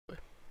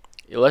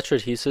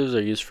Electroadhesives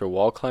are used for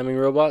wall climbing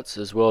robots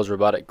as well as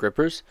robotic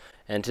grippers,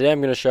 and today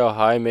I'm going to show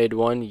how I made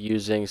one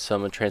using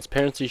some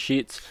transparency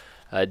sheets,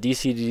 a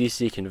DC to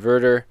DC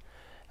converter,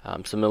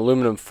 some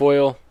aluminum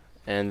foil,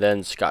 and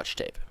then Scotch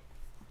tape.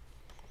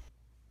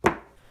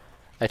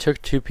 I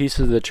took two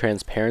pieces of the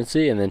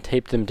transparency and then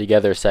taped them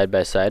together side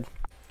by side.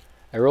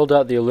 I rolled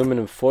out the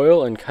aluminum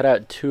foil and cut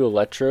out two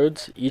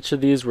electrodes. Each of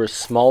these were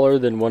smaller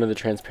than one of the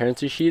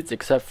transparency sheets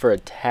except for a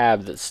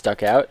tab that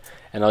stuck out,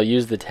 and I'll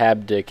use the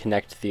tab to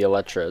connect the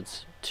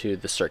electrodes to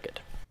the circuit.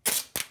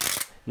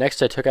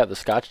 Next I took out the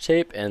Scotch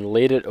tape and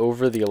laid it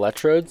over the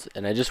electrodes,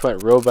 and I just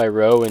went row by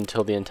row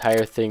until the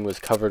entire thing was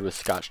covered with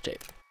Scotch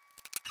tape.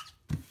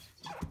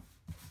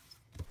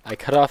 I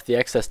cut off the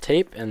excess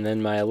tape and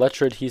then my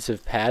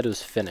electroadhesive pad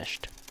was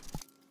finished.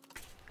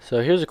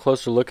 So here's a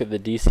closer look at the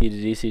DC to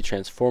DC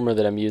transformer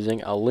that I'm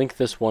using. I'll link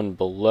this one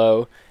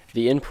below.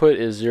 The input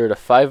is 0 to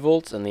 5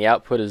 volts and the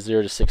output is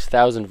 0 to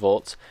 6,000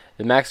 volts.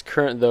 The max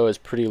current though is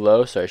pretty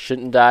low, so I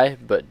shouldn't die,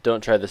 but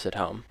don't try this at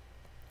home.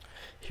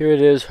 Here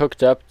it is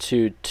hooked up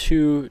to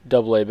two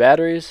AA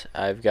batteries.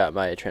 I've got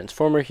my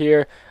transformer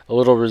here, a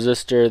little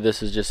resistor,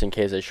 this is just in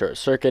case I short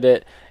circuit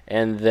it,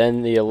 and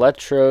then the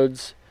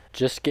electrodes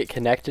just get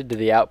connected to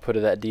the output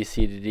of that DC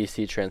to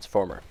DC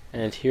transformer.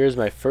 And here's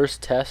my first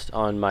test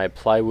on my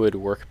plywood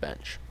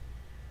workbench.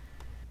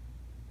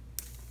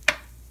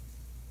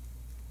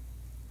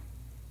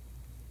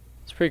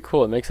 It's pretty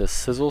cool. It makes a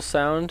sizzle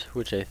sound,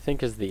 which I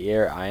think is the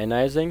air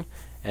ionizing,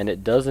 and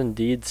it does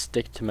indeed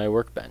stick to my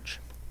workbench.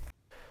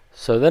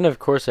 So then of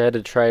course I had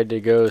to try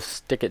to go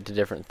stick it to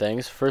different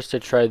things. First I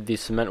tried the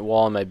cement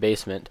wall in my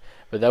basement,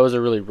 but that was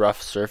a really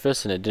rough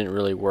surface and it didn't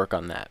really work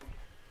on that.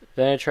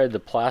 Then I tried the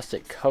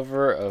plastic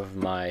cover of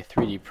my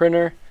 3D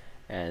printer,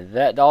 and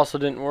that also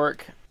didn't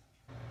work.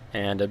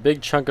 And a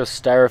big chunk of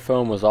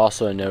styrofoam was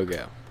also a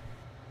no-go.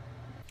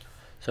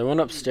 So I went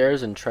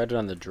upstairs and tried it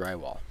on the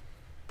drywall.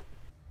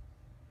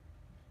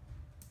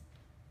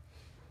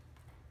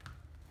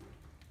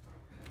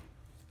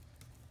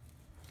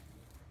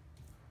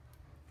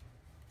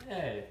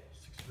 Hey,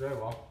 sticks to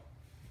drywall.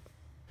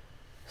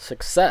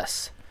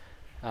 Success!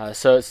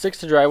 So it sticks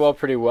to drywall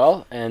pretty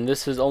well, and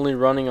this is only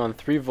running on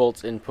 3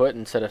 volts input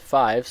instead of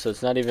 5, so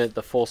it's not even at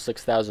the full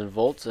 6,000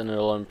 volts, and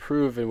it'll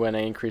improve when I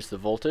increase the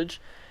voltage.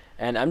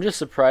 And I'm just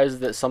surprised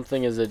that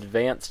something as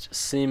advanced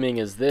seeming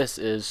as this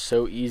is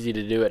so easy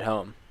to do at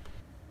home.